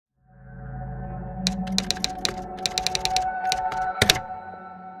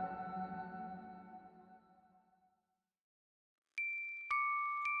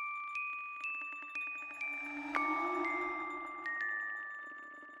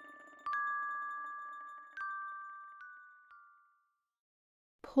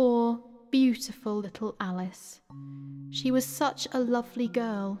Poor, beautiful little Alice. She was such a lovely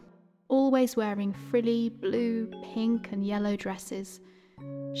girl, always wearing frilly blue, pink and yellow dresses.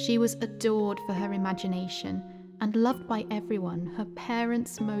 She was adored for her imagination and loved by everyone, her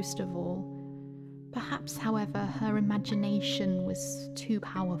parents most of all. Perhaps, however, her imagination was too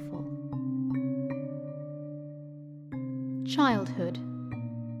powerful. Childhood.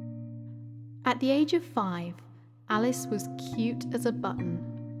 At the age of 5, Alice was cute as a button,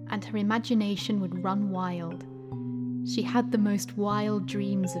 and her imagination would run wild. She had the most wild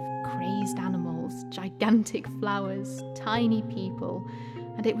dreams of crazed animals, gigantic flowers, tiny people,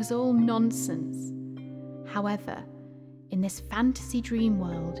 and it was all nonsense. However, in this fantasy dream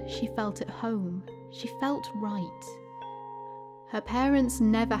world, she felt at home. She felt right. Her parents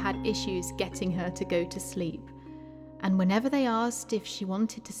never had issues getting her to go to sleep, and whenever they asked if she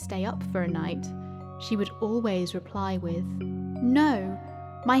wanted to stay up for a night, she would always reply with, "No,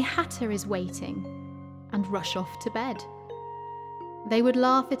 my hatter is waiting," and rush off to bed. They would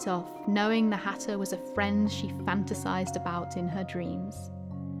laugh it off, knowing the hatter was a friend she fantasized about in her dreams.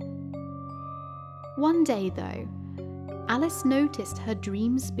 One day, though, Alice noticed her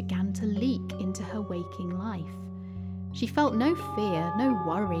dreams began to leak into her waking life. She felt no fear, no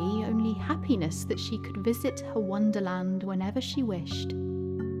worry, only happiness that she could visit her wonderland whenever she wished.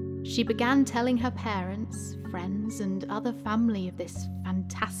 She began telling her parents, friends, and other family of this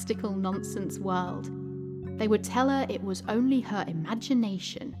fantastical nonsense world. They would tell her it was only her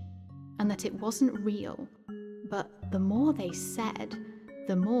imagination and that it wasn't real. But the more they said,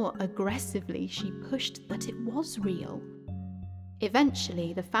 the more aggressively she pushed that it was real.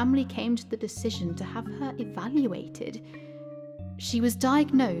 Eventually, the family came to the decision to have her evaluated. She was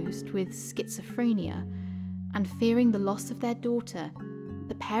diagnosed with schizophrenia, and fearing the loss of their daughter,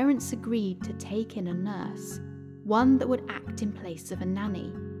 the parents agreed to take in a nurse, one that would act in place of a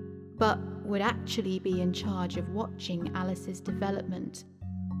nanny, but would actually be in charge of watching Alice's development,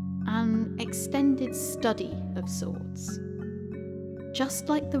 an extended study of sorts. Just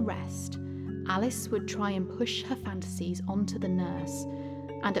like the rest, Alice would try and push her fantasies onto the nurse,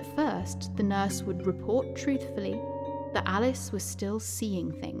 and at first the nurse would report truthfully that Alice was still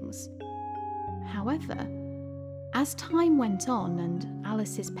seeing things. However, as time went on and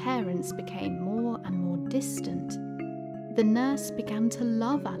Alice's parents became more and more distant, the nurse began to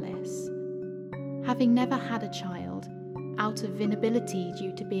love Alice. Having never had a child, out of inability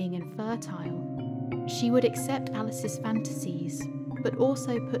due to being infertile, she would accept Alice's fantasies, but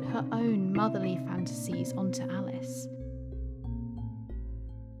also put her own motherly fantasies onto Alice.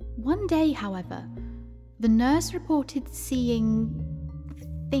 One day, however, the nurse reported seeing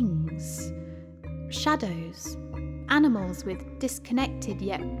things, shadows, animals with disconnected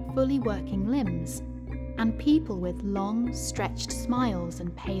yet fully working limbs, and people with long, stretched smiles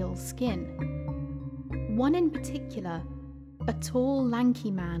and pale skin. One in particular, a tall,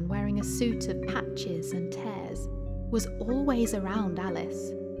 lanky man wearing a suit of patches and tears, was always around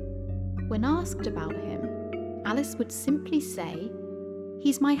Alice. When asked about him, Alice would simply say,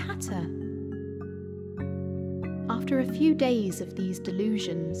 "He's my hatter." After a few days of these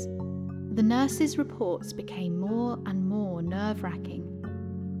delusions, the nurse's reports became more and more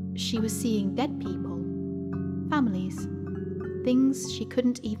nerve-wracking. She was seeing dead people, families, things she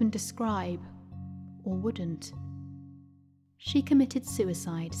couldn't even describe, or wouldn't. She committed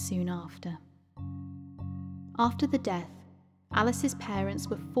suicide soon after. After the death, Alice's parents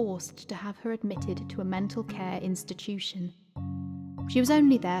were forced to have her admitted to a mental care institution. She was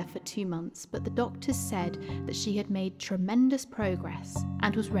only there for 2 months, but the doctors said that she had made tremendous progress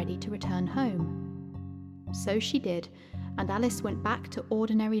and was ready to return home. So she did, and Alice went back to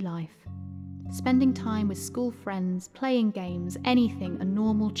ordinary life, spending time with school friends, playing games, anything a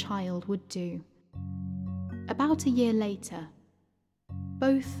normal child would do. About a year later,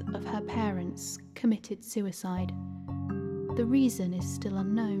 both of her parents committed suicide. The reason is still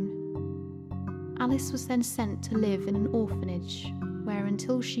unknown. Alice was then sent to live in an orphanage where,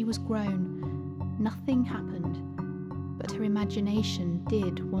 until she was grown, nothing happened, but her imagination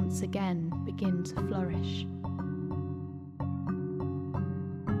did once again begin to flourish.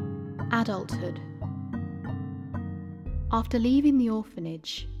 Adulthood. After leaving the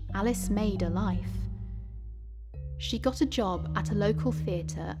orphanage, Alice made a life. She got a job at a local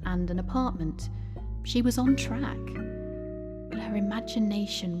theatre and an apartment. She was on track. but her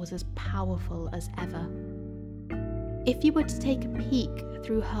imagination was as powerful as ever. If you were to take a peek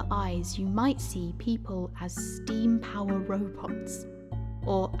through her eyes, you might see people as steam power robots,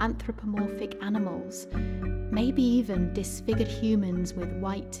 or anthropomorphic animals, maybe even disfigured humans with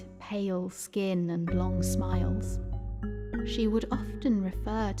white, pale skin and long smiles. She would often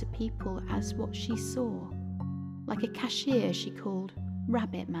refer to people as what she saw, like a cashier she called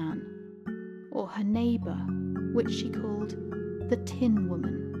Rabbit Man, or her neighbour, which she called the Tin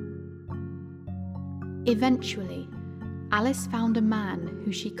Woman. Eventually, Alice found a man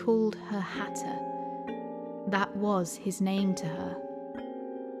who she called her Hatter. That was his name to her.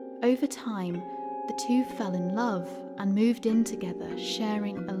 Over time, the two fell in love and moved in together,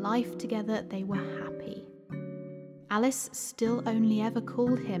 sharing a life together. They were happy. Alice still only ever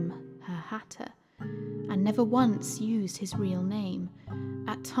called him her Hatter, and never once used his real name,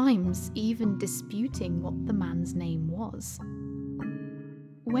 at times even disputing what the man's name was.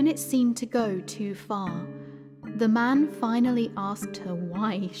 When it seemed to go too far, the man finally asked her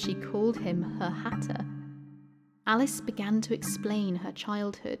why she called him her Hatter. Alice began to explain her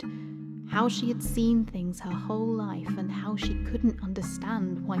childhood, how she had seen things her whole life and how she couldn't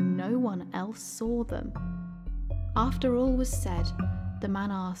understand why no one else saw them. After all was said, the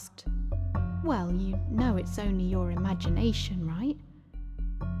man asked, "Well, you know it's only your imagination, right?"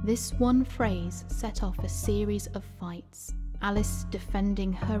 This one phrase set off a series of fights, Alice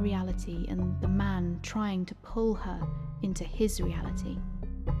defending her reality and the man trying to pull her into his reality.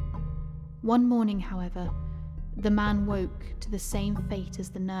 One morning, however, the man woke to the same fate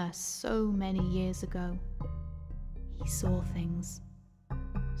as the nurse so many years ago. He saw things,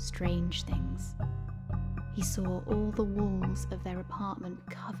 strange things. He saw all the walls of their apartment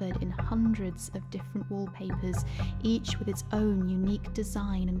covered in hundreds of different wallpapers, each with its own unique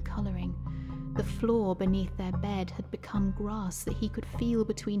design and colouring. The floor beneath their bed had become grass that he could feel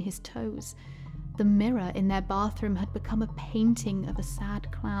between his toes. The mirror in their bathroom had become a painting of a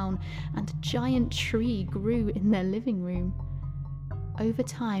sad clown, and a giant tree grew in their living room. Over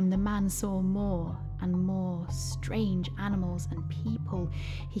time, the man saw more and more strange animals and people.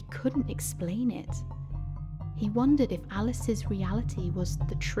 He couldn't explain it. He wondered if Alice's reality was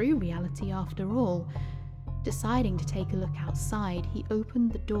the true reality after all. Deciding to take a look outside, he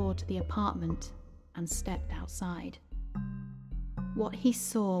opened the door to the apartment and stepped outside. What he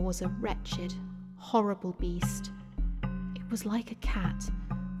saw was a wretched, horrible beast. It was like a cat,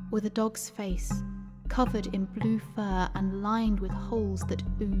 with a dog's face, covered in blue fur and lined with holes that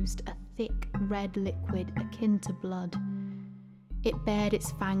oozed a thick red liquid akin to blood. It bared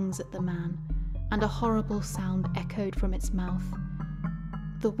its fangs at the man, and a horrible sound echoed from its mouth.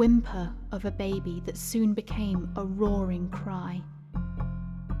 The whimper of a baby that soon became a roaring cry.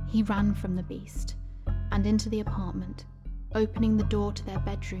 He ran from the beast and into the apartment, opening the door to their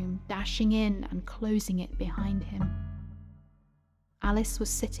bedroom, dashing in and closing it behind him. Alice was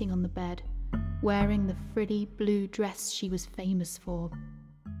sitting on the bed, wearing the frilly blue dress she was famous for.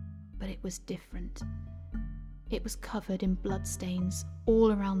 But it was different. It was covered in bloodstains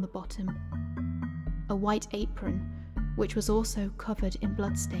all around the bottom. A white apron, which was also covered in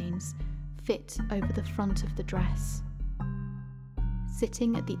bloodstains, fit over the front of the dress.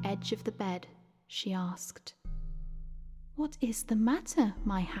 Sitting at the edge of the bed, she asked, "What is the matter,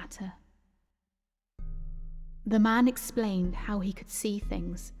 my Hatter?" The man explained how he could see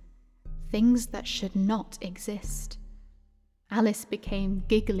things that should not exist. Alice became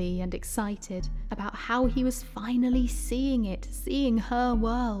giggly and excited about how he was finally seeing it, seeing her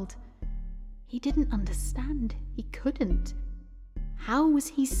world. He didn't understand. He couldn't. How was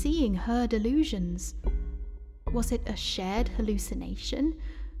he seeing her delusions? Was it a shared hallucination?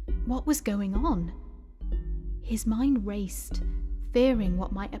 What was going on? His mind raced, fearing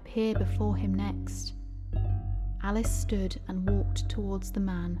what might appear before him next. Alice stood and walked towards the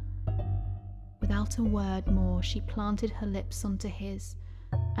man. Without a word more, she planted her lips onto his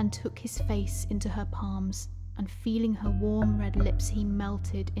and took his face into her palms, and feeling her warm red lips, he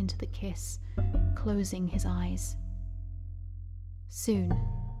melted into the kiss, closing his eyes. Soon,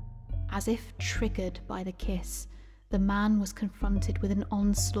 as if triggered by the kiss, the man was confronted with an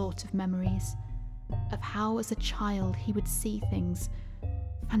onslaught of memories of how as a child he would see things,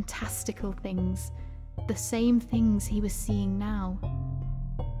 fantastical things, the same things he was seeing now.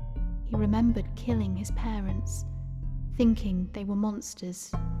 He remembered killing his parents, thinking they were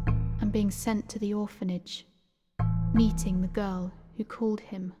monsters, and being sent to the orphanage, meeting the girl who called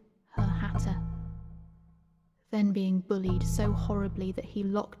him her Hatter, then being bullied so horribly that he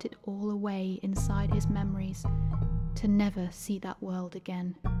locked it all away inside his memories to never see that world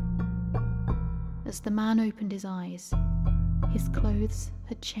again. As the man opened his eyes, His clothes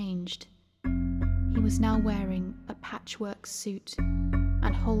had changed. He was now wearing a patchwork suit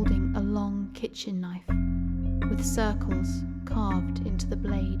and holding a long kitchen knife with circles carved into the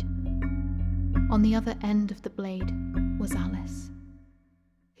blade. On the other end of the blade was Alice,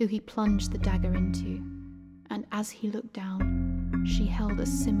 who he plunged the dagger into, and as he looked down, she held a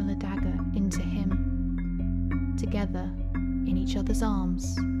similar dagger into him. Together, in each other's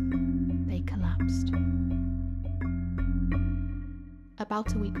arms, they collapsed.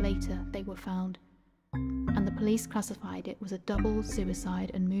 About a week later, they were found, and the police classified it was a double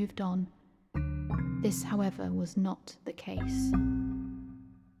suicide and moved on. This, however, was not the case.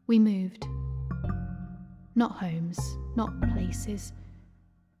 We moved. Not homes, not places.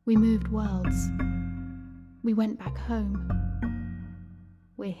 We moved worlds. We went back home.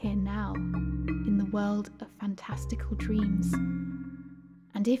 We're here now, in the world of fantastical dreams.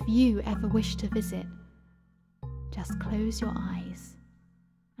 And if you ever wish to visit, just close your eyes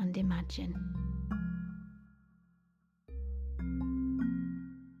and imagine.